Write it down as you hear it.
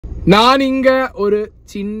ഞാൻ ഇങ്ങ ഒരു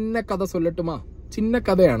ചിന്ന കഥ സൊല്ലട്ടുമാ. ചിന്ന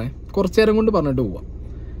കഥയാണ്, കുറച്ചു നേരം കൊണ്ട് പറഞ്ഞിട്ട് പോവാം.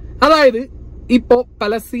 അതായത് ഇപ്പോ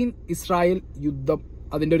പലസ്തീൻ ഇസ്രായേൽ യുദ്ധം,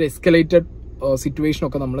 അതിന്റെ ഒരു എസ്കലേറ്റഡ് സിറ്റുവേഷൻ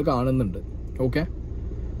ഒക്കെ നമ്മൾ കാണുന്നുണ്ട്. ഓക്കെ,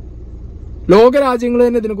 ലോകരാജ്യങ്ങൾ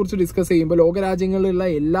തന്നെ ഇതിനെക്കുറിച്ച് ഡിസ്കസ് ചെയ്യുമ്പോൾ, ലോകരാജ്യങ്ങളിലുള്ള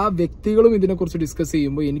എല്ലാ വ്യക്തികളും ഇതിനെക്കുറിച്ച് ഡിസ്കസ്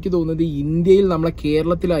ചെയ്യുമ്പോൾ എനിക്ക് തോന്നുന്നത് ഇന്ത്യയിൽ, നമ്മളെ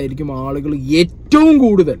കേരളത്തിലായിരിക്കും ആളുകൾ ഏറ്റവും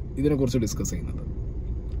കൂടുതൽ ഇതിനെക്കുറിച്ച് ഡിസ്കസ് ചെയ്യുന്നത്.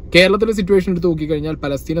 കേരളത്തിലെ സിറ്റുവേഷൻ എടുത്ത് നോക്കിക്കഴിഞ്ഞാൽ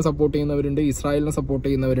പലസ്തീനെ സപ്പോർട്ട് ചെയ്യുന്നവരുണ്ട്, ഇസ്രായേലിനെ സപ്പോർട്ട്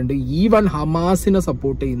ചെയ്യുന്നവരുണ്ട്, ഈവൻ ഹമാസിനെ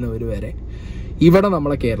സപ്പോർട്ട് ചെയ്യുന്നവർ വരെ ഇവിടെ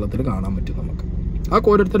നമ്മളെ കേരളത്തിൽ കാണാൻ പറ്റും. നമുക്ക് ആ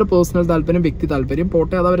ഓരോരുത്തരുടെ പേഴ്സണൽ താല്പര്യം, വ്യക്തി താല്പര്യം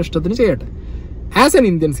പോട്ടെ, അത് അവരുടെ ഇഷ്ടത്തിന് ചെയ്യട്ടെ. ആസ് എൻ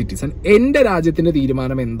ഇന്ത്യൻ സിറ്റിസൺ എന്റെ രാജ്യത്തിന്റെ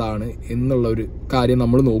തീരുമാനം എന്താണ് എന്നുള്ള ഒരു കാര്യം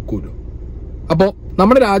നമ്മൾ നോക്കൂല്ലോ. അപ്പോൾ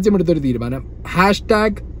നമ്മുടെ രാജ്യം എടുത്തൊരു തീരുമാനം,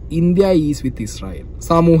 #India ഈസ് വിത്ത് ഇസ്രായേൽ.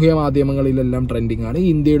 സാമൂഹിക മാധ്യമങ്ങളിലെല്ലാം ട്രെൻഡിങ് ആണ്.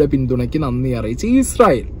 ഇന്ത്യയുടെ പിന്തുണയ്ക്ക് നന്ദി അറിയിച്ച്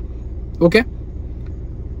ഇസ്രായേൽ. ഓക്കെ,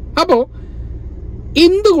 അപ്പോ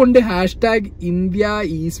എന്തുകൊണ്ട് #India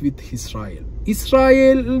ഈസ് വിത്ത് ഇസ്രായേൽ?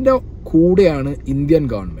 ഇസ്രായേലിന്റെ കൂടെയാണ് ഇന്ത്യൻ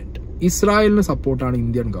ഗവൺമെന്റ്, ഇസ്രായേലിന് സപ്പോർട്ടാണ്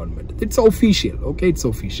Indian government. It's official. Okay, it's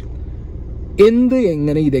official.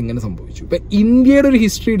 ഇതെങ്ങനെ സംഭവിച്ചു? ഇപ്പൊ ഇന്ത്യയുടെ ഒരു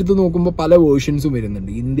ഹിസ്റ്ററി എടുത്ത് നോക്കുമ്പോൾ പല വേർഷൻസും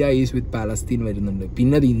വരുന്നുണ്ട്. ഇന്ത്യ ഈസ് വിത്ത് പാലസ്തീൻ വരുന്നുണ്ട്,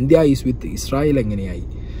 പിന്നെ അത് ഇന്ത്യ ഈസ് വിത്ത് ഇസ്രായേൽ എങ്ങനെയായി?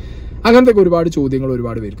 അങ്ങനത്തെ ഒരുപാട് ചോദ്യങ്ങൾ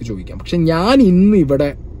ഒരുപാട് പേർക്ക് ചോദിക്കാം. പക്ഷെ ഞാൻ ഇന്ന് ഇവിടെ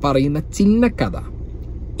പറയുന്ന ചിന്ന കഥ,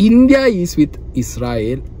 India is with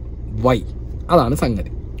Israel Y, അതാണ്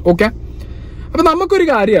സംഗതി. ഓക്കെ, അപ്പൊ നമുക്കൊരു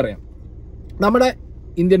കാര്യം അറിയാം. നമ്മുടെ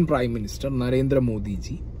ഇന്ത്യൻ പ്രൈം മിനിസ്റ്റർ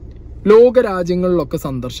നരേന്ദ്രമോദിജി ലോകരാജ്യങ്ങളിലൊക്കെ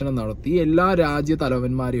സന്ദർശനം നടത്തി എല്ലാ രാജ്യ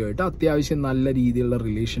തലവന്മാരുമായിട്ട് അത്യാവശ്യം നല്ല രീതിയിലുള്ള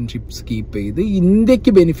റിലേഷൻഷിപ്സ് കീപ്പ് ചെയ്ത്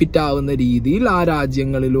ഇന്ത്യക്ക് ബെനിഫിറ്റ് ആവുന്ന രീതിയിൽ ആ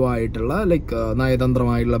രാജ്യങ്ങളിലുമായിട്ടുള്ള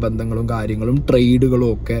നയതന്ത്രമായിട്ടുള്ള ബന്ധങ്ങളും കാര്യങ്ങളും ട്രേഡുകളും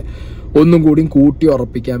ഒക്കെ ഒന്നും കൂടി കൂട്ടി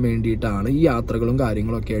ഉറപ്പിക്കാൻ വേണ്ടിയിട്ടാണ് ഈ യാത്രകളും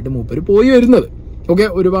കാര്യങ്ങളൊക്കെ ആയിട്ട് മൂപ്പര് പോയി വരുന്നത്. ഓക്കെ,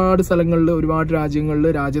 ഒരുപാട് സ്ഥലങ്ങളിൽ, ഒരുപാട് രാജ്യങ്ങളിൽ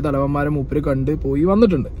രാജ്യതലവന്മാരെ മൂപ്പര് കണ്ട് പോയി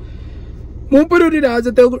വന്നിട്ടുണ്ട്. മൂപ്പര് ഒരു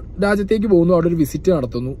രാജ്യത്തേക്ക് പോകുന്നു, അവിടെ ഒരു വിസിറ്റ്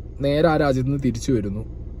നടത്തുന്നു, നേരെ ആ രാജ്യത്ത് നിന്ന് തിരിച്ചു വരുന്നു.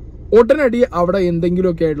 ഉടനടി അവിടെ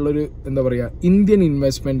എന്തെങ്കിലുമൊക്കെ ആയിട്ടുള്ളൊരു ഇന്ത്യൻ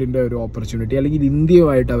ഇൻവെസ്റ്റ്മെന്റിന്റെ ഒരു ഓപ്പർച്യൂണിറ്റി, അല്ലെങ്കിൽ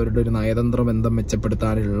ഇന്ത്യയുമായിട്ട് അവരുടെ ഒരു നയതന്ത്ര ബന്ധം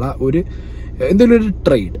മെച്ചപ്പെടുത്താനുള്ള എന്തെങ്കിലും ഒരു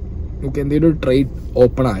ട്രേഡ്, ഓക്കെ, എന്തെങ്കിലും ഒരു ട്രേഡ്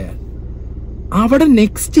ഓപ്പൺ ആയാൽ അവിടെ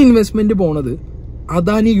നെക്സ്റ്റ് ഇൻവെസ്റ്റ്മെന്റ് പോണത്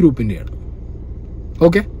അദാനി ഗ്രൂപ്പിന്റെയാണ്.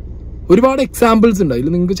 ഓക്കെ, ഒരുപാട് എക്സാമ്പിൾസ് ഉണ്ട്, അതിൽ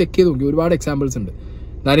നിങ്ങൾക്ക് ചെക്ക് ചെയ്ത് നോക്കി, ഒരുപാട് എക്സാമ്പിൾസ് ഉണ്ട്.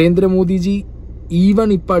 നരേന്ദ്രമോദിജി ഈവൻ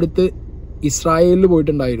ഇപ്പം അടുത്ത് ഇസ്രായേലിൽ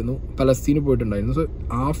പോയിട്ടുണ്ടായിരുന്നു, പലസ്തീനിൽ പോയിട്ടുണ്ടായിരുന്നു. So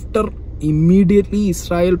after immediately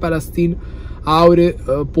Israel Palestine ആ ഒരു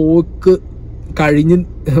പോക്ക് കഴിഞ്ഞ്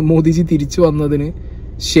മോദിജി തിരിച്ചു വന്നതിന്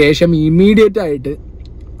ശേഷം ഇമ്മീഡിയറ്റ് ആയിട്ട്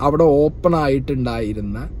അവിടെ ഓപ്പൺ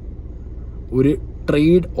ആയിട്ടുണ്ടായിരുന്ന ഒരു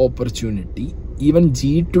trade opportunity, even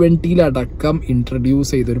G20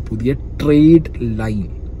 introduce ചെയ്തൊരു പുതിയ ട്രേഡ് ലൈൻ.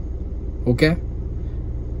 ഓക്കെ,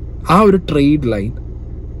 ആ ഒരു ട്രേഡ് ലൈൻ,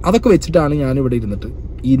 അതൊക്കെ വെച്ചിട്ടാണ് ഞാനിവിടെ ഇരുന്നിട്ട്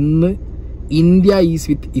ഇന്ന് India is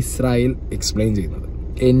with Israel explain ചെയ്യുന്നത്.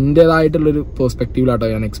 എൻ്റെതായിട്ടുള്ളൊരു പെർസ്പെക്റ്റീവിലാട്ടോ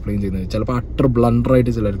ഞാൻ എക്സ്പ്ലെയിൻ ചെയ്യുന്നത്. ചിലപ്പോൾ അട്ടർ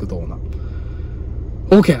ബ്ലണ്ടറായിട്ട് ചിലർക്ക് തോന്നാം.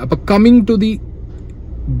 ഓക്കെ, അപ്പൊ കമ്മിങ് ടു ദി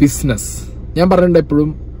ബിസിനസ്, ഞാൻ പറഞ്ഞിട്ടുണ്ട്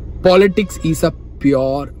എപ്പോഴും politics is A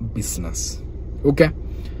pure business. Okay,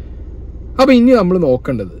 അപ്പൊ ഇനി നമ്മൾ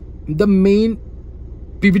നോക്കേണ്ടത് ദ മെയിൻ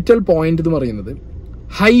പിവിറ്റൽ പോയിന്റ് എന്ന് പറയുന്നത്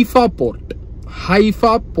Haifa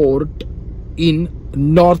port in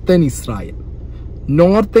northern Israel.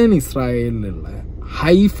 Northern ഇസ്രായേലിലുള്ള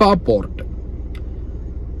Haifa port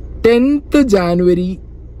 10th January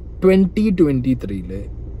 2023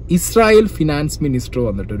 Israel finance minister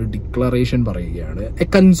വന്നിട്ട് ഒരു ഡിക്ലറേഷൻ പറയുകയാണ്. A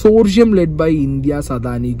consortium led by India's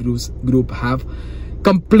Adani group have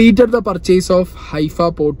completed the purchase of Haifa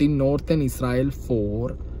port in northern Israel for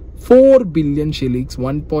 4 billion shillings,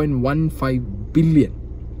 1.15 billion.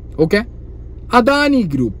 Okay, Adani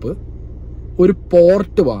group ഒരു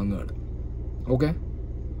port വാങ്ങുകയാണ്. Okay,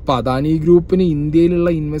 അപ്പൊ അദാനി ഗ്രൂപ്പിന് ഇന്ത്യയിലുള്ള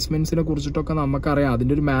ഇൻവെസ്റ്റ്മെന്റ്സിനെ കുറിച്ചിട്ടൊക്കെ നമുക്കറിയാം.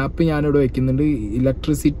 അതിൻ്റെ ഒരു മാപ്പ് ഞാനിവിടെ വെക്കുന്നുണ്ട്.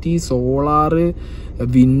 Electricity, solar,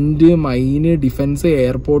 wind, mine, defence,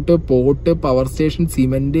 airport, port, power station,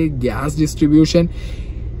 cement, gas distribution,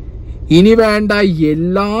 ഇനി വേണ്ട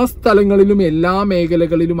എല്ലാ സ്ഥലങ്ങളിലും എല്ലാ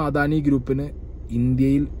മേഖലകളിലും അദാനി ഗ്രൂപ്പിന്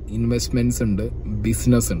ഇന്ത്യയിൽ ഇൻവെസ്റ്റ്മെന്റ്സ് ഉണ്ട്,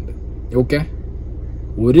 ബിസിനസ് ഉണ്ട്. ഓക്കെ,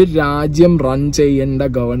 ഒരു രാജ്യം റൺ ചെയ്യേണ്ട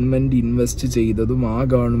ഗവൺമെന്റ് ഇൻവെസ്റ്റ് ചെയ്തതും ആ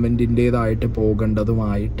ഗവൺമെന്റിൻ്റെതായിട്ട്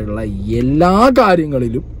പോകേണ്ടതുമായിട്ടുള്ള എല്ലാ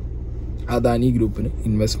കാര്യങ്ങളിലും അദാനി ഗ്രൂപ്പിന്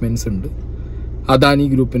ഇൻവെസ്റ്റ്മെന്റ്സ് ഉണ്ട്, അദാനി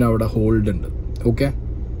ഗ്രൂപ്പിന് അവിടെ ഹോൾഡ് ഉണ്ട്. ഓക്കെ,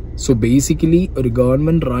 സോ ബേസിക്കലി ഒരു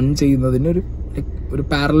ഗവൺമെന്റ് റൺ ചെയ്യുന്നതിന് ഒരു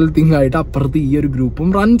പാരലൽ തിങ് ആയിട്ട് അപ്പുറത്ത് ഈ ഒരു ഗ്രൂപ്പും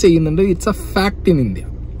റൺ ചെയ്യുന്നുണ്ട്. It's A fact in India.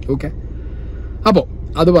 Okay, അപ്പോൾ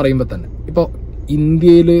അത് പറയുമ്പോൾ തന്നെ ഇപ്പോൾ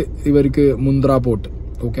ഇന്ത്യയിൽ ഇവർക്ക് Mundra port,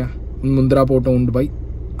 okay, Mundra port owned by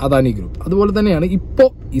Adani group. അതുപോലെ തന്നെയാണ് ഇപ്പോൾ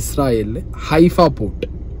ഇസ്രായേലിൽ Haifa port,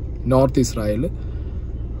 north Israel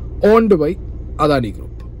owned by Adani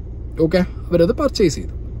group. Okay, അവരത് പർച്ചേസ്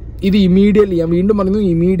ചെയ്തു. ഇത് ഇമീഡിയറ്റ്ലി, ഞാൻ വീണ്ടും പറയുന്നു,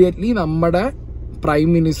 ഇമീഡിയറ്റ്ലി നമ്മുടെ പ്രൈം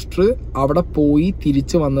മിനിസ്റ്റർ അവിടെ പോയി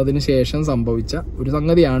തിരിച്ചു വന്നതിന് ശേഷം സംഭവിച്ച ഒരു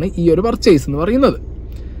സംഗതിയാണ് ഈ ഒരു പർച്ചേസ് എന്ന് പറയുന്നത്.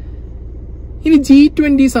 ഇനി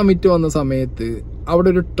G20 സമ്മിറ്റ് വന്ന സമയത്ത് അവിടെ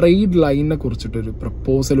ഒരു ട്രേഡ് ലൈനിനെ കുറിച്ചിട്ടൊരു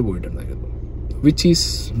പ്രപ്പോസൽ പോയിട്ടുണ്ടായിരുന്നു, വിച്ച് ഈസ്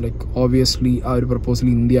ലൈക്ക് ഓബിയസ്ലി ആ ഒരു പ്രപ്പോസൽ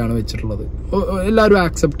ഇന്ത്യയാണ് വെച്ചിട്ടുള്ളത്. എല്ലാവരും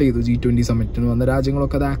ആക്സെപ്റ്റ് ചെയ്തു, G20 സമ്മിറ്റിന് വന്ന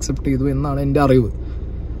രാജ്യങ്ങളൊക്കെ അത് ആക്സെപ്റ്റ് ചെയ്തു എന്നാണ് എൻ്റെ അറിവ്.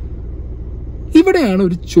 ഇവിടെയാണ്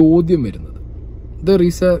ഒരു ചോദ്യം വരുന്നത്. There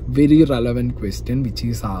is a very relevant question which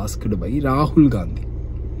is asked by Rahul Gandhi.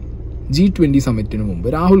 G20 സമ്മിറ്റിന് മുമ്പ്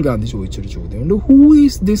രാഹുൽ ഗാന്ധി ചോദിച്ചൊരു ചോദ്യമുണ്ട്, ഹൂ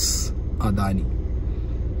ഈസ് ദിസ് അദാനി?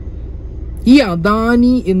 ഈ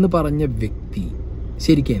അദാനി എന്ന് പറഞ്ഞ വ്യക്തി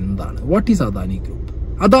ശരിക്കും എന്താണ്? What is Adani group?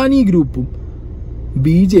 Adani ഗ്രൂപ്പും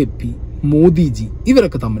BJP, മോദിജി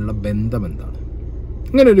ഇവരൊക്കെ തമ്മിലുള്ള ബന്ധം എന്താണ്?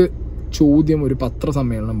 ഇങ്ങനൊരു ചോദ്യം ഒരു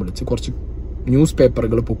പത്രസമ്മേളനം വിളിച്ച് കുറച്ച് ന്യൂസ്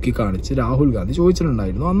പേപ്പറുകൾ പൊക്കി കാണിച്ച് രാഹുൽ ഗാന്ധി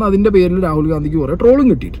ചോദിച്ചിട്ടുണ്ടായിരുന്നു. അന്ന് അതിന്റെ പേരിൽ രാഹുൽ ഗാന്ധിക്ക് കുറെ ട്രോളും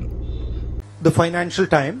കിട്ടിയിട്ടുണ്ട്. The Financial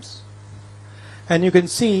Times, and you can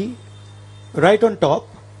see right on top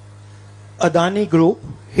Adani Group,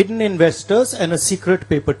 hidden investors and a secret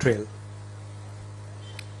paper trail.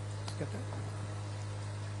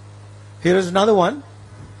 Here is another one,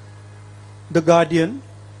 The Guardian,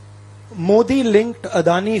 Modi linked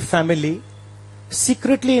Adani family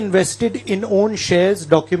secretly invested in own shares,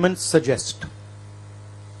 documents suggest.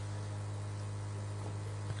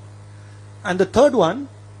 And the third one,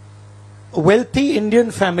 wealthy Indian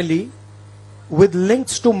family with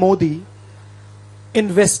links to Modi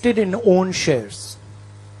invested in own shares.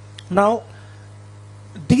 Now,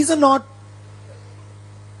 these are not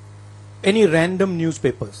any random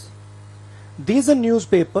newspapers. These are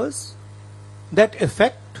newspapers that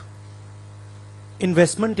affect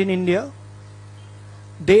investment in India.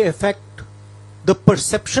 They affect the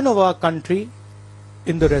perception of our country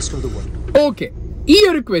in the rest of the world. Okay, ഈ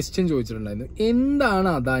ഒരു question ചോദിച്ചിട്ടുണ്ടായിരുന്നു, എന്താണ്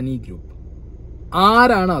Adani group?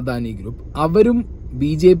 ആരാണ് Adani group? അവരും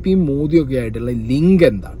BJP മോദിയൊക്കെ ആയിട്ടുള്ള link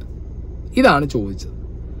എന്താണ്? ഇതാണ് ചോദിച്ചത്.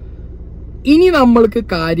 ഇനി നമ്മൾക്ക്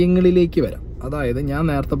കാര്യങ്ങളിലേക്ക് വരാം. അതായത് ഞാൻ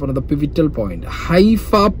നേരത്തെ പറഞ്ഞ പിവിറ്റൽ പോയിന്റ്, ഹൈഫ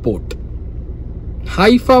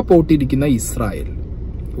പോർട്ട് ഇരിക്കുന്ന ഇസ്രായേൽ.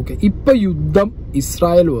 ഓക്കെ, ഇപ്പൊ യുദ്ധം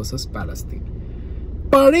ഇസ്രായേൽ വേഴ്സസ് പാലസ്തീൻ.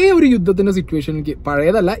 പഴയ ഒരു യുദ്ധത്തിന്റെ സിറ്റുവേഷനിലേക്ക്,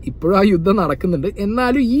 പഴയതല്ല ഇപ്പോഴും ആ യുദ്ധം നടക്കുന്നുണ്ട്,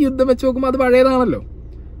 എന്നാലും ഈ യുദ്ധം വെച്ച് നോക്കുമ്പോൾ അത് പഴയതാണല്ലോ.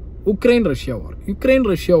 യുക്രൈൻ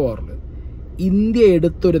റഷ്യ വാറിൽ ഇന്ത്യ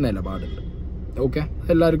എടുത്തൊരു നിലപാടുണ്ട്. ഓക്കെ,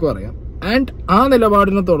 എല്ലാവർക്കും അറിയാം. ആൻഡ് ആ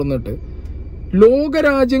നിലപാടിനെ തുടർന്നിട്ട്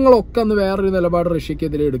ലോകരാജ്യങ്ങളൊക്കെ അന്ന് വേറൊരു നിലപാട്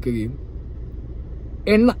റഷ്യക്കെതിരെ എടുക്കുകയും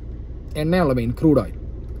എണ്ണയുള്ള മെയിൻ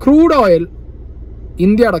ക്രൂഡ് ഓയിൽ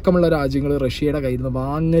ഇന്ത്യ അടക്കമുള്ള രാജ്യങ്ങൾ റഷ്യയുടെ കയ്യിൽ നിന്ന്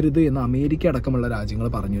വാങ്ങരുത് എന്ന് അമേരിക്ക അടക്കമുള്ള രാജ്യങ്ങൾ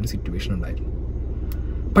പറഞ്ഞൊരു സിറ്റുവേഷൻ ഉണ്ടായിരുന്നു.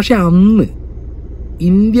 പക്ഷെ അന്ന്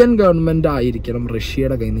ഇന്ത്യൻ ഗവൺമെന്റ് ആയിരിക്കണം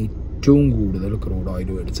റഷ്യയുടെ കയ്യിൽ നിന്ന് ഏറ്റവും കൂടുതൽ ക്രൂഡ് ഓയിൽ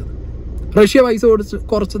മേടിച്ചത്. റഷ്യ പൈസ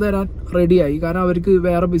കുറച്ച് തരാൻ റെഡിയായി, കാരണം അവർക്ക്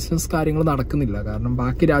വേറെ ബിസിനസ് കാര്യങ്ങൾ നടക്കുന്നില്ല. കാരണം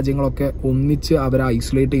ബാക്കി രാജ്യങ്ങളൊക്കെ ഒന്നിച്ച് അവരെ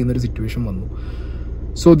ഐസൊലേറ്റ് ചെയ്യുന്നൊരു സിറ്റുവേഷൻ വന്നു.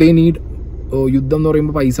 സോ ദേ നീഡ്, യുദ്ധം എന്ന്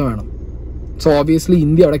പറയുമ്പോൾ പൈസ വേണം. സോ ഓബിയസ്ലി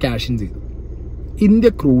ഇന്ത്യ അവിടെ ക്യാഷ് ഇൻ ചെയ്തു. ഇന്ത്യ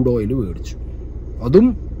ക്രൂഡ് ഓയിൽ മേടിച്ചു. അതും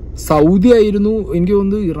സൗദി ആയിരുന്നു, എനിക്ക്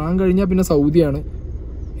തോന്നുന്നു ഇറാൻ കഴിഞ്ഞാൽ പിന്നെ സൗദിയാണ്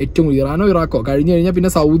ഏറ്റവും, ഇറാനോ ഇറാഖോ കഴിഞ്ഞു കഴിഞ്ഞാൽ പിന്നെ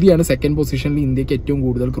സൗദിയാണ് സെക്കൻഡ് പൊസിഷനിൽ ഇന്ത്യക്ക് ഏറ്റവും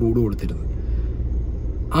കൂടുതൽ ക്രൂഡ് കൊടുത്തിരുന്നത്.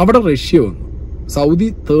 അവിടെ റഷ്യ വന്നു, സൗദി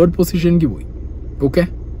തേർഡ് പൊസിഷനിലേക്ക് പോയി. ഓക്കെ,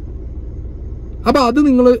 അപ്പൊ അത്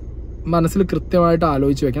നിങ്ങൾ മനസ്സിൽ കൃത്യമായിട്ട്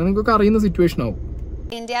ആലോചിച്ച് വെക്കണം, നിങ്ങൾക്ക് അറിയുന്ന സിറ്റുവേഷൻ ആവും.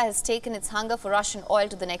 India has taken its hunger for Russian oil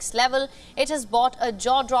to the next level. It has bought a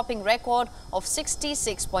jaw-dropping record of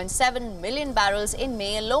 66.7 million barrels in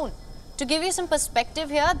May alone. To give you some perspective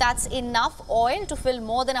here, that's enough oil to fill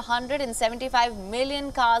more than 175 million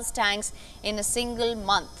cars' tanks in a single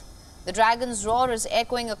month. The dragon's roar is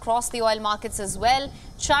echoing across the oil markets as well.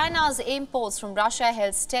 China's imports from Russia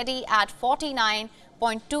held steady at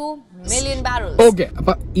 49.2 million barrels. Okay,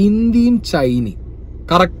 appa Indian China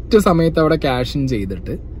correct സമയത്ത് അവിടെ cash in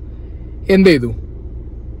ചെയ്തിട്ട് എന്ത് ചെയ്തു?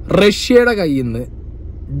 റഷ്യയുടെ കയ്യിൽ നിന്ന്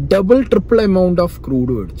double triple amount of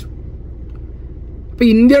crude മേടിച്ചു. അപ്പൊ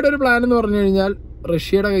ഇന്ത്യയുടെ ഒരു പ്ലാൻ എന്ന് പറഞ്ഞു കഴിഞ്ഞാൽ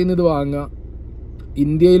റഷ്യയുടെ കയ്യിൽ നിന്ന് ഇത് വാങ്ങുക,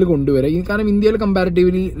 ഇന്ത്യയിൽ കൊണ്ടുവരിക. കാരണം ഇന്ത്യയിൽ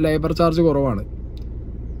കമ്പാരിറ്റീവ്ലി ലേബർ ചാർജ് കുറവാണ്.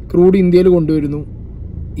 ക്രൂഡ് ഇന്ത്യയിൽ കൊണ്ടുവരുന്നു,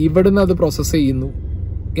 ഇവിടുന്ന് അത് പ്രോസസ്സ് ചെയ്യുന്നു,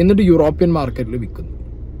 എന്നിട്ട് യൂറോപ്യൻ മാർക്കറ്റിൽ വിൽക്കുന്നു.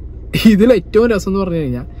 ഇതിൽ ഏറ്റവും രസം എന്ന് പറഞ്ഞു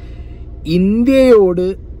കഴിഞ്ഞാൽ ഇന്ത്യയോട്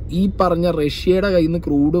ഈ പറഞ്ഞ റഷ്യയുടെ കയ്യിൽ നിന്ന്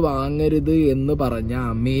ക്രൂഡ് വാങ്ങരുത് എന്ന് പറഞ്ഞ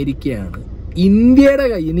അമേരിക്കയാണ് ഇന്ത്യയുടെ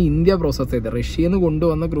കയ്യിൽ നിന്ന് ഇന്ത്യ പ്രോസസ്സ് ചെയ്ത, റഷ്യയിൽ നിന്ന്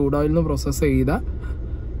കൊണ്ടുവന്ന ക്രൂഡ് ഓയിൽ നിന്ന് പ്രോസസ്സ് ചെയ്ത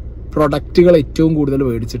പ്രൊഡക്റ്റുകൾ ഏറ്റവും കൂടുതൽ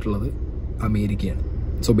മേടിച്ചിട്ടുള്ളത് അമേരിക്കയാണ്.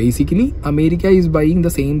 So basically America is buying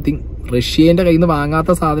the same thing. റഷ്യന്റെ കയ്യിൽ നിന്ന്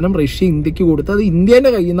വാങ്ങാത്ത സാധനം റഷ്യ ഇന്ത്യക്ക് കൊടുത്ത് അത്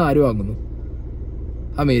ഇന്ത്യന്റെ കയ്യിൽ നിന്ന് ആര് വാങ്ങുന്നു?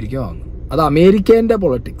 അമേരിക്ക വാങ്ങുന്നു. അത് അമേരിക്കേൻ്റെ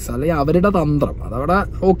പൊളിറ്റിക്സ് അല്ലെങ്കിൽ അവരുടെ തന്ത്രം. അതവിടെ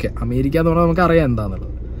ഓക്കെ, അമേരിക്ക എന്ന് പറഞ്ഞാൽ നമുക്ക് അറിയാം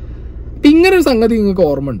എന്താണെന്നുള്ളത്. അപ്പം ഇങ്ങനെ ഒരു സംഗതി നിങ്ങൾക്ക്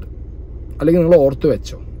ഓർമ്മ ഉണ്ട്, അല്ലെങ്കിൽ നിങ്ങൾ ഓർത്തു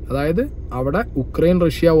വെച്ചോ. അതായത് അവിടെ ഉക്രൈൻ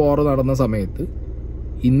റഷ്യ വാർ നടന്ന സമയത്ത്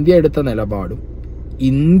ഇന്ത്യ എടുത്ത നിലപാടും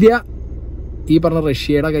ഇന്ത്യ ഈ പറഞ്ഞ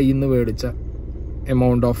റഷ്യയുടെ കയ്യിൽ നിന്ന് മേടിച്ച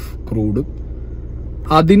എമൗണ്ട് ഓഫ് ക്രൂഡും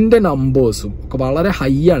അതിൻ്റെ നമ്പേഴ്സും ഒക്കെ വളരെ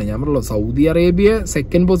ഹൈ ആണ്. ഞാൻ പറഞ്ഞല്ലോ, സൗദി അറേബ്യ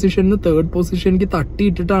സെക്കൻഡ് പൊസിഷനിൽ 3rd പൊസിഷനിലേക്ക്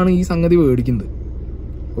തട്ടിയിട്ടിട്ടാണ് ഈ സംഗതി മേടിക്കുന്നത്.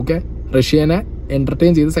 ഓക്കെ, റഷ്യനെ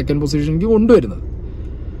എൻ്റർടൈൻ ചെയ്ത് സെക്കൻഡ് പൊസിഷനിലേക്ക് കൊണ്ടുവരുന്നത്.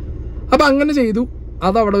 അപ്പം അങ്ങനെ ചെയ്തു.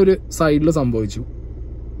 അതവിടെ ഒരു സൈഡിൽ സംഭവിച്ചു.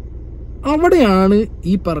 അവിടെയാണ്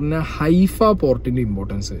ഈ പറഞ്ഞ ഹൈഫ പോർട്ടിൻ്റെ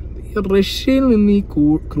ഇമ്പോർട്ടൻസ് വരുന്നത്. റഷ്യയിൽ നിന്ന് ഈ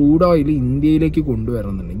ക്രൂഡ് ഓയിൽ ഇന്ത്യയിലേക്ക്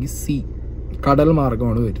കൊണ്ടുവരണമെന്നുണ്ടെങ്കിൽ കടൽ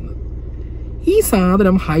മാർഗമാണ് വരുന്നത്. ഈ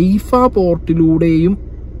സാധനം ഹൈഫ പോർട്ടിലൂടെയും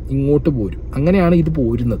ഇങ്ങോട്ട് പോരും. അങ്ങനെയാണ് ഇത്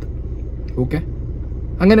പോരുന്നത്. ഓക്കെ,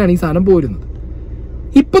 അങ്ങനെയാണ് ഈ സാധനം പോരുന്നത്.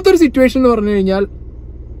 ഇപ്പോഴത്തെ ഒരു സിറ്റുവേഷൻ എന്ന് പറഞ്ഞു കഴിഞ്ഞാൽ,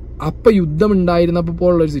 അപ്പം യുദ്ധം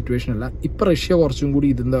ഉണ്ടായിരുന്നപ്പോൾ ഉള്ളൊരു സിറ്റുവേഷൻ അല്ല. ഇപ്പം റഷ്യ കുറച്ചും കൂടി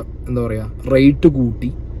ഇതിൻ്റെ എന്താ പറയുക റേറ്റ് കൂട്ടി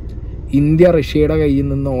ഇന്ത്യ റഷ്യയുടെ കയ്യിൽ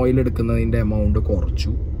നിന്ന് ഓയിൽ എടുക്കുന്നതിൻ്റെ എമൗണ്ട്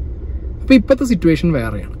കുറച്ചു. അപ്പോൾ ഇപ്പോഴത്തെ സിറ്റുവേഷൻ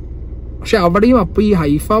വേറെയാണ്. പക്ഷെ അവിടെയും അപ്പോൾ ഈ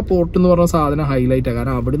ഹൈഫ പോർട്ട് എന്ന് പറഞ്ഞ സാധനം ഹൈലൈറ്റാണ്.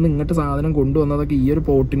 കാരണം അവിടെ നിന്ന് ഇങ്ങോട്ട് സാധനം കൊണ്ടുവന്നതൊക്കെ ഈ ഒരു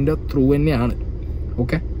പോർട്ടിൻ്റെ ത്രൂ തന്നെയാണ്.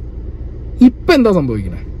 ഓക്കെ, ഇപ്പം എന്താ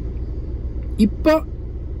സംഭവിക്കുന്നത്? ഇപ്പം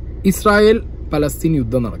ഇസ്രായേൽ പലസ്തീൻ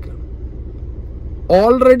യുദ്ധം നടക്കുകയാണ്.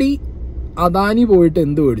 ഓൾറെഡി അദാനി പോയിട്ട്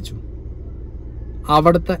എന്ത് മേടിച്ചു?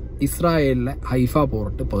 അവിടുത്തെ ഇസ്രായേലിലെ ഹൈഫ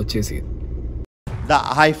പോർട്ട് പർച്ചേസ് ചെയ്തു. The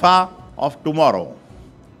Haifa of tomorrow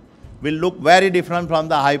will look very different from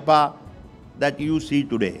the Haifa that you see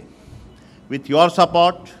today. With your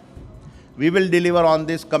support, we will deliver on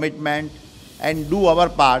this commitment and do our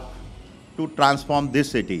part to transform this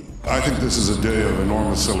city. I think this is a day of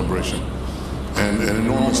enormous celebration and an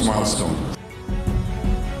enormous milestone.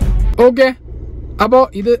 Okay, അപ്പോൾ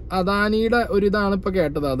ഇത് അദാനിയുടെ ഒരു ഇതാണ് ഇപ്പോൾ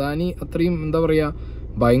കേട്ടത്. അദാനി അത്രയും എന്താ പറയുക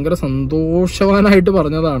ഭയങ്കര സന്തോഷവാനായിട്ട്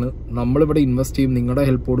പറഞ്ഞതാണ്, നമ്മളിവിടെ ഇൻവെസ്റ്റ് ചെയ്യും, നിങ്ങളുടെ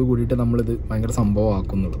ഹെൽപ്പോട് കൂടിയിട്ട് നമ്മളിത് ഭയങ്കര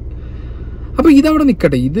സംഭവമാക്കുന്നുള്ളത്. അപ്പോൾ ഇതവിടെ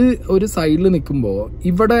നിൽക്കട്ടെ. ഇത് ഒരു സൈഡിൽ നിൽക്കുമ്പോൾ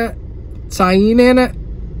ഇവിടെ ചൈനേനെ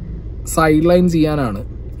സൈഡ് ലൈൻ ചെയ്യാനാണ്.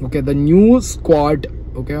 Okay, the new squad.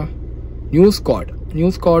 Okay, new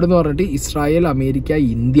squad എന്ന് പറഞ്ഞിട്ട് Israel, America,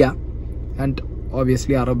 India and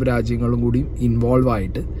obviously Arab രാജ്യങ്ങളും കൂടി ഇൻവോൾവ്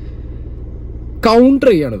ആയിട്ട് കൗണ്ടർ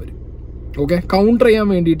ചെയ്യാണ് ഇവർ. ഓക്കെ, കൗണ്ടർ ചെയ്യാൻ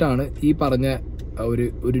വേണ്ടിയിട്ടാണ് ഈ പറഞ്ഞ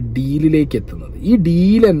ഒരു ഡീലിലേക്ക് എത്തുന്നത്. ഈ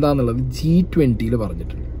ഡീൽ എന്താണെന്നുള്ളത് G20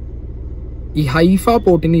 പറഞ്ഞിട്ടുണ്ട്. ഈ ഹൈഫ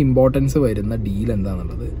പോർട്ടിന് ഇമ്പോർട്ടൻസ് വരുന്ന ഡീൽ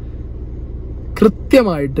എന്താണെന്നുള്ളത്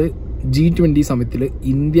കൃത്യമായിട്ട് G20 സമിറ്റിൽ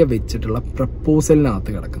ഇന്ത്യ വെച്ചിട്ടുള്ള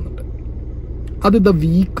പ്രപ്പോസലിനകത്ത് കിടക്കുന്നുണ്ട്. അത് ദ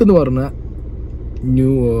വീക്ക് എന്ന് പറഞ്ഞ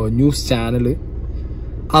ന്യൂസ് ചാനൽ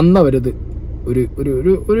അന്നവരത് ഒരു ഒരു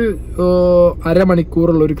ഒരു ഒരു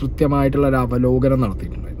അരമണിക്കൂറുള്ള ഒരു കൃത്യമായിട്ടുള്ള ഒരു അവലോകനം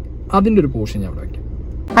നടത്തിയിട്ടുണ്ടായിരുന്നു. അതിൻ്റെ ഒരു പോർഷൻ ഞാൻ അവിടെ വയ്ക്കാം.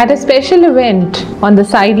 At a special event on the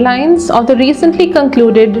sidelines of the recently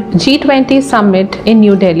concluded G20 summit in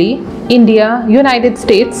New Delhi, India, United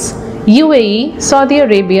States, UAE, Saudi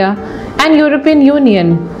Arabia, and European Union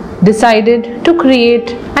decided to create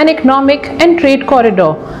an economic and trade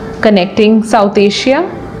corridor connecting South Asia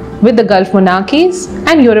with the Gulf monarchies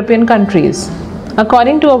and European countries.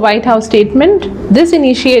 According to a White House statement, this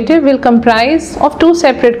initiative will comprise of two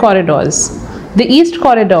separate corridors: the East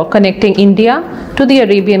Corridor connecting India to the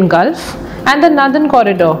Arabian Gulf and the Northern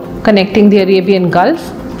Corridor connecting the Arabian Gulf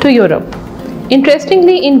to Europe.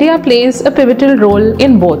 Interestingly, India plays a pivotal role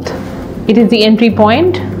in both. It is the entry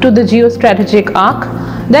point to the geostrategic arc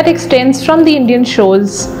that extends from the Indian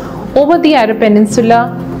shores over the Arab Peninsula,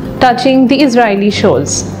 touching the Israeli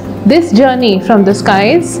shores. This journey from the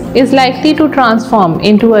skies is likely to transform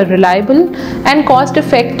into a reliable and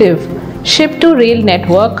cost-effective ship-to-rail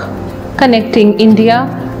network connecting India,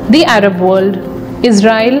 the Arab world,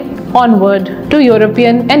 Israel onward to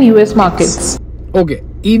European and US markets. Okay,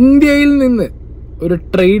 ഇന്ത്യയിൽ നിന്ന് ഒരു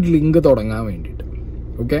trade link തുടങ്ങാൻ വേണ്ടിയിട്ട്,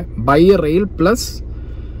 okay, by rail plus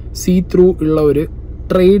see through ഉള്ള ഒരു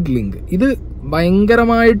trade link. ഇത്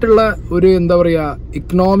ഭയങ്കരമായിട്ടുള്ള ഒരു എന്താ പറയുക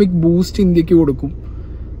ഇക്കണോമിക് ബൂസ്റ്റ് ഇന്ത്യക്ക് കൊടുക്കും.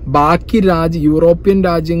 ബാക്കി യൂറോപ്യൻ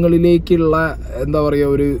രാജ്യങ്ങളിലേക്കുള്ള എന്താ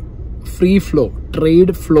പറയുക ഒരു ഫ്രീ ഫ്ലോ,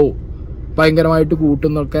 ട്രേഡ് ഫ്ലോ ഭയങ്കരമായിട്ട്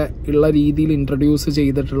കൂട്ടുന്നൊക്കെ ഉള്ള രീതിയിൽ ഇൻട്രൊഡ്യൂസ്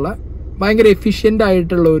ചെയ്തിട്ടുള്ള ഭയങ്കര എഫിഷ്യൻ്റ്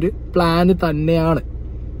ആയിട്ടുള്ള ഒരു പ്ലാന് തന്നെയാണ്.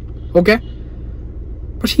 ഓക്കെ,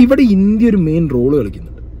 പക്ഷെ ഇവിടെ ഇന്ത്യ ഒരു മെയിൻ റോള്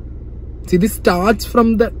കളിക്കുന്നുണ്ട്. ഇത് starts from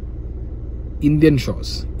the Indian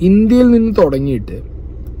shows. ഇന്ത്യയിൽ നിന്ന് തുടങ്ങിയിട്ട്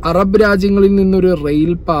അറബ് രാജ്യങ്ങളിൽ നിന്നൊരു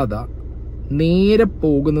റെയിൽ പാത നേരെ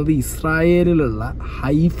പോകുന്നത് ഇസ്രായേലിലുള്ള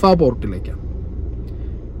ഹൈഫ പോർട്ടിലേക്കാണ്.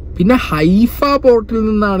 പിന്നെ ഹൈഫ പോർട്ടിൽ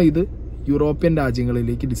നിന്നാണ് ഇത് യൂറോപ്യൻ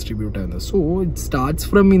രാജ്യങ്ങളിലേക്ക് ഡിസ്ട്രിബ്യൂട്ട് ചെയ്യുന്നത്. So it starts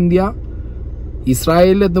from India.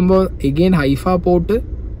 ഇസ്രായേലിൽ എത്തുമ്പോൾ എഗെയിൻ ഹൈഫ പോർട്ട്,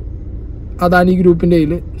 അദാനി ഗ്രൂപ്പിൻ്റെ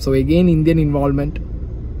കയ്യിൽ. സോ എഗെയിൻ ഇന്ത്യൻ ഇൻവോൾവ്മെൻറ്റ്,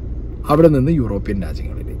 അവിടെ നിന്ന് യൂറോപ്യൻ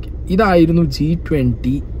രാജ്യങ്ങളിലേക്ക്. ഇതായിരുന്നു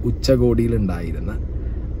G20 ഉച്ചകോടിയിൽ ഉണ്ടായിരുന്ന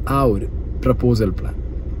ആ ഒരു പ്രപ്പോസൽ പ്ലാൻ.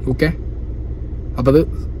 ഓക്കെ, അപ്പോൾ അത്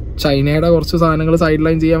ചൈനയുടെ കുറച്ച് സാധനങ്ങൾ സൈഡ്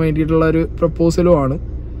ലൈൻ ചെയ്യാൻ വേണ്ടിയിട്ടുള്ള ഒരു പ്രപ്പോസലും ആണ്.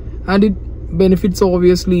 And it benefits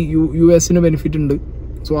obviously US-ന് benefit ഉണ്ട്.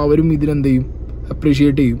 സോ അവരും ഇതിനെന്ത് ചെയ്യും,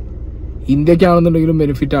 അപ്രീഷിയേറ്റ് ചെയ്യും. ഇന്ത്യക്കാണെന്നുണ്ടെങ്കിലും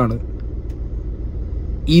ബെനിഫിറ്റാണ്.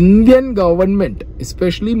 Indian government,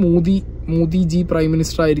 especially Modiji prime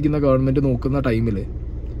minister ആയിരിക്കുന്ന ഗവൺമെൻറ് നോക്കുന്ന ടൈമിൽ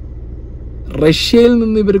റഷ്യയിൽ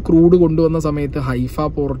നിന്ന് ഇവർ ക്രൂഡ് കൊണ്ടുവന്ന സമയത്ത് ഹൈഫ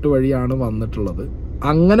പോർട്ട് വഴിയാണ് വന്നിട്ടുള്ളത്.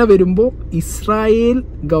 അങ്ങനെ വരുമ്പോൾ ഇസ്രായേൽ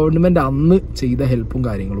ഗവൺമെൻറ് അന്ന് ചെയ്ത ഹെൽപ്പും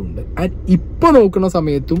കാര്യങ്ങളും ഉണ്ട്. ആൻഡ് ഇപ്പോൾ നോക്കുന്ന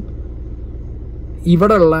സമയത്തും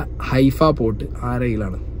ഇവിടെയുള്ള ഹൈഫ പോർട്ട് ആരുടെ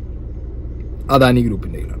കയ്യിലാണ്? അദാനി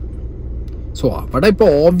ഗ്രൂപ്പിൻ്റെ കയ്യിലാണ്. സോ അവിടെ ഇപ്പോൾ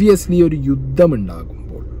ഓബ്വിയസ്ലി ഒരു യുദ്ധം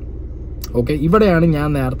ഉണ്ടാകുമ്പോൾ, ഓക്കെ, ഇവിടെയാണ് ഞാൻ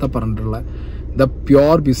നേരത്തെ പറഞ്ഞിട്ടുള്ള the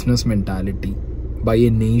pure business mentality by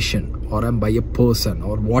A nation or by A person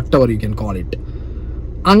or what ever you can call it.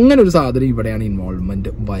 അങ്ങനെ ഒരു സാധനം ഇവിടെയാണ് ഇൻവോൾവ്മെൻറ്റ്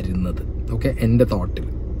വരുന്നത്. ഓക്കെ, എൻ്റെ തോട്ടിൽ.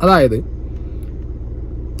 അതായത്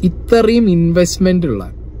ഇത്രയും ഇൻവെസ്റ്റ്മെൻ്റ് ഉള്ള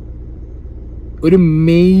ഒരു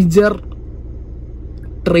മേജർ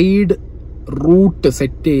ട്രേഡ് റൂട്ട്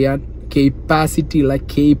സെറ്റ് ചെയ്യാൻ കപ്പാസിറ്റി ഉള്ള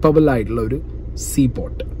കേപ്പബിൾ ആയിട്ടുള്ള ഒരു see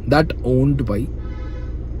port that owned by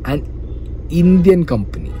an Indian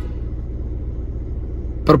company.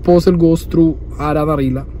 Proposal goes through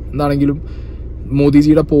ആരാന്നറിയില്ല. എന്താണെങ്കിലും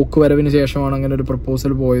മോദിജിയുടെ പോക്ക് വരവിന് ശേഷമാണ് അങ്ങനെ ഒരു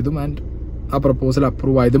പ്രപ്പോസൽ പോയതും ആൻഡ് ആ പ്രപ്പോസൽ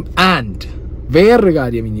അപ്രൂവ് ആയതും. ആൻഡ് വേറൊരു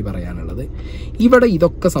കാര്യം ഇനി പറയാനുള്ളത്, ഇവിടെ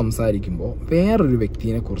ഇതൊക്കെ സംസാരിക്കുമ്പോൾ വേറൊരു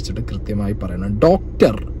വ്യക്തിയെ കുറിച്ചിട്ട് കൃത്യമായി പറയണം.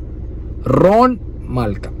 Doctor Ron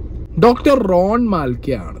മാൽക്ക. Doctor Ron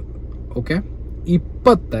മാൽക്കയാണ് okay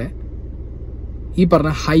ഇപ്പത്തെ ഈ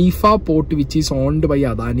പറഞ്ഞ Haifa port which is owned by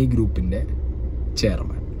Adani ഗ്രൂപ്പിൻ്റെ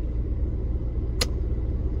ചെയർമാൻ.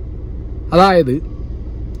 അതായത്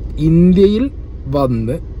ഇന്ത്യയിൽ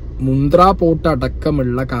വന്ന് മുന്ദ്ര പോർട്ട്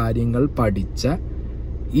അടക്കമുള്ള കാര്യങ്ങൾ പഠിച്ച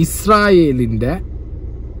ഇസ്രായേലിൻ്റെ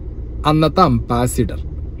അന്നത്തെ ambassador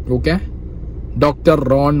okay doctor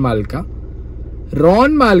Ron മാൽക്ക.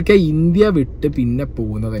 Ron മാൽക്ക India വിട്ട് പിന്നെ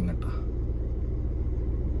പോകുന്നത് എങ്ങോട്ടാ?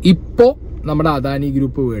 ഇപ്പോൾ നമ്മുടെ അദാനി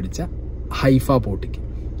ഗ്രൂപ്പ് മേടിച്ച ഹൈഫ പോർട്ടിക്ക്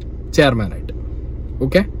ചെയർമാനായിട്ട്.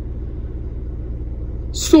 ഓക്കെ,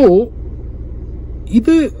 സോ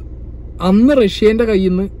ഇത് അന്ന് റഷ്യൻ്റെ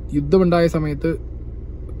കയ്യിൽ നിന്ന് യുദ്ധമുണ്ടായ സമയത്ത്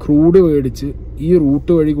ക്രൂഡ് മേടിച്ച് ഈ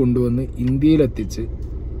റൂട്ട് വഴി കൊണ്ടുവന്ന് ഇന്ത്യയിലെത്തിച്ച്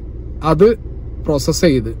അത് പ്രോസസ്സ്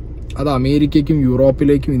ചെയ്ത് അത് അമേരിക്കയ്ക്കും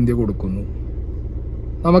യൂറോപ്പിലേക്കും ഇന്ത്യ കൊടുക്കുന്നു.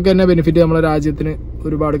 നമുക്ക് തന്നെ ബെനിഫിറ്റ്, നമ്മുടെ രാജ്യത്തിന്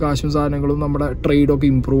ഒരുപാട് കാശും സാധനങ്ങളും നമ്മുടെ ട്രേഡൊക്കെ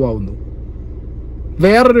ഇമ്പ്രൂവ് ആവുന്നു.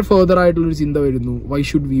 വേറൊരു ഫെർദർ ആയിട്ടുള്ളൊരു ചിന്ത വരുന്നു, വൈ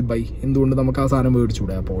ഷുഡ് വി ബൈ, എന്തുകൊണ്ട് നമുക്ക് ആ സാധനം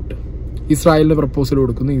മേടിച്ചുകൂടെ ആ പോർട്ട്? ഇസ്രായേലിന് പ്രപ്പോസൽ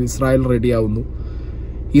കൊടുക്കുന്നു, ഇസ്രായേൽ റെഡി ആവുന്നു.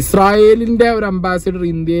 ഇസ്രായേലിൻ്റെ ഒരു അംബാസിഡർ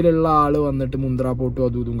ഇന്ത്യയിലുള്ള ആൾ വന്നിട്ട് മുന്ദ്ര പോർട്ടും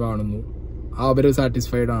അതും ഇതും കാണുന്നു, അവർ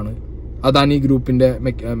സാറ്റിസ്ഫൈഡ് ആണ്. അദാനി ഗ്രൂപ്പിൻ്റെ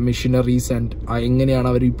മെഷീനറീസ് ആൻഡ് എങ്ങനെയാണ്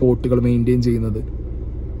അവർ ഈ പോർട്ടുകൾ മെയിൻറ്റെയിൻ ചെയ്യുന്നത്.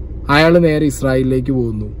 അയാൾ നേരെ ഇസ്രായേലിലേക്ക്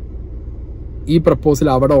പോകുന്നു, ഈ പ്രപ്പോസൽ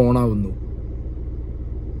അവിടെ ഓണാവുന്നു.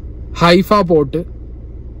 ഹൈഫ പോർട്ട്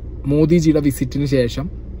മോദിജിയുടെ വിസിറ്റിന് ശേഷം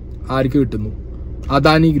ആർക്ക് കിട്ടുന്നു?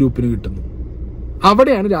 അദാനി ഗ്രൂപ്പിന് കിട്ടുന്നു.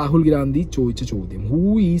 അവിടെയാണ് രാഹുൽ ഗാന്ധി ചോദിച്ച ചോദ്യം, who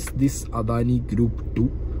is this Adani group to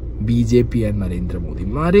BJP and Narendra Modi?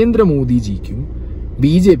 നരേന്ദ്രമോദിജിക്കും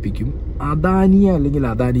BJPക്കും Adani അല്ലെങ്കിൽ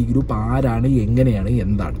അദാനി ഗ്രൂപ്പ് ആരാണ്, എങ്ങനെയാണ്,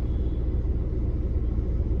 എന്താണ്?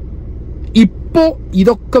 ഇപ്പോൾ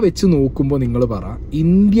ഇതൊക്കെ വെച്ച് നോക്കുമ്പോൾ നിങ്ങൾ പറ,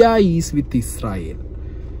 ഇന്ത്യ ഈസ് വിത്ത് ഇസ്രായേൽ,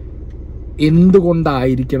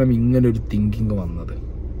 എന്തുകൊണ്ടായിരിക്കണം ഇങ്ങനൊരു തിങ്കിങ് വന്നത്?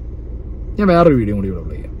 ഞാൻ വേറൊരു വീഡിയോ കൂടി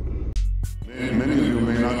ഇവിടെ ചെയ്യാം. Many of you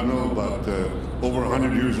may not know, but over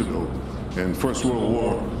 100 years ago, in First World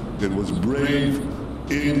War, it was brave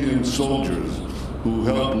Indian soldiers who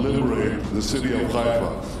helped liberate the city of Haifa.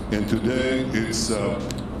 And today it's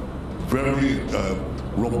very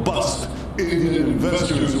robust Indian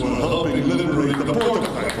investors who are helping liberate the port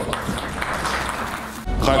of Haifa.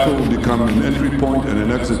 Haifa will become an entry point and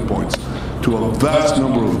an exit point to a vast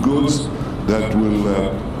number of goods that will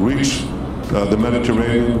reach the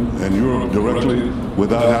Mediterranean and Europe directly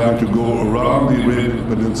without having to go around the Arabian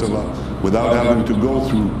Peninsula, without having to go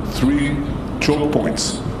through 3 choke points.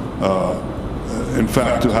 In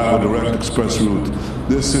fact, to have a direct express route.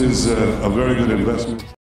 This is a very good investment.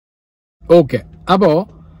 Okay, അപ്പോൾ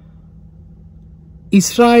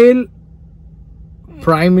Israel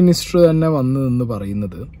prime minister തന്നെ വന്ന് നിന്ന്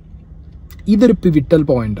പറയുന്നത് ഇതൊരു pivotal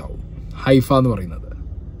point ആവും Haifa എന്ന് പറയുന്നത്.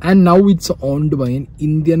 And now it's owned by an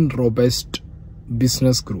Indian robust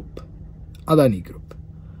business group, Adani group.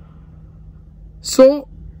 So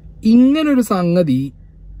ഇങ്ങനൊരു സംഗതി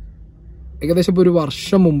ഏകദേശം ഇപ്പോൾ 1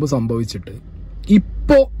 വർഷം മുമ്പ് സംഭവിച്ചിട്ട്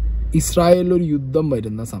ഇപ്പോൾ ഇസ്രായേലിലൊരു യുദ്ധം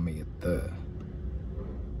വരുന്ന സമയത്ത്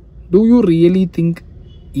do you really think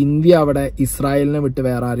India അവിടെ ഇസ്രായേലിനെ വിട്ട്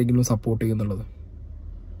വേറെ ആരെങ്കിലും സപ്പോർട്ട് ചെയ്യുന്നുള്ളത്?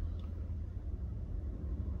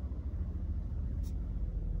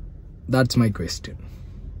 That's my question.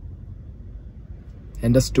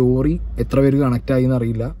 എൻ്റെ സ്റ്റോറി എത്ര പേര് കണക്റ്റ് ആയി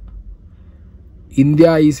എന്നറിയില്ല.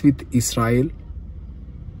 India is with Israel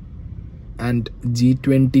and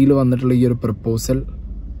G20 വന്നിട്ടുള്ള ഈ ഒരു പ്രപ്പോസൽ,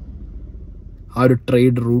 ആ ഒരു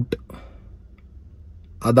trade root,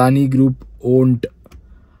 Adani group owned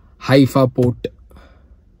Haifa port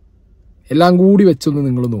എല്ലാം കൂടി വെച്ചൊന്ന്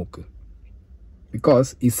നിങ്ങൾ നോക്ക്. ബിക്കോസ്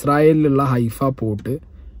ഇസ്രായേലിലുള്ള ഹൈഫ പോർട്ട്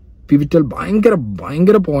പിവിറ്റൽ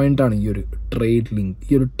ഭയങ്കര പോയിന്റാണ് ഈ ഒരു ട്രേഡ് ലിങ്ക്,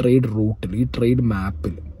 ഈ ഒരു ട്രേഡ് റൂട്ടിൽ, ഈ ട്രേഡ്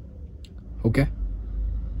മാപ്പിൽ. Okay,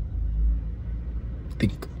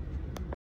 think.